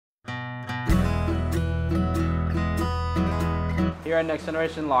Here at Next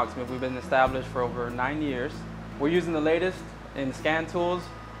Generation Locksmith, we've been established for over 9 years. We're using the latest in scan tools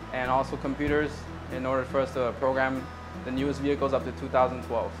and also computers in order for us to program the newest vehicles up to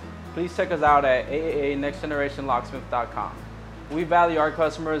 2012. Please check us out at AAA-nextgenerationlocksmith.com. We value our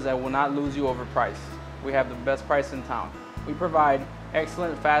customers and will not lose you over price. We have the best price in town. We provide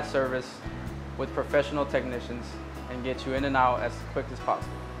excellent fast service with professional technicians and get you in and out as quick as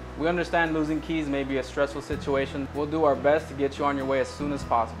possible. We understand losing keys may be a stressful situation. We'll do our best to get you on your way as soon as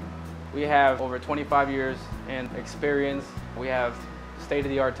possible. We have over 25 years in experience. We have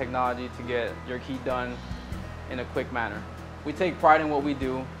state-of-the-art technology to get your key done in a quick manner. We take pride in what we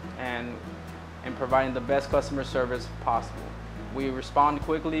do and in providing the best customer service possible. We respond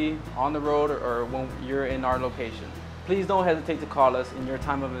quickly on the road or when you're in our location. Please don't hesitate to call us in your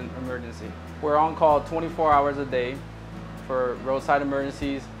time of an emergency. We're on call 24 hours a day for roadside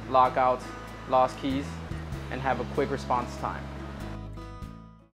emergencies, lockouts, lost keys, and have a quick response time.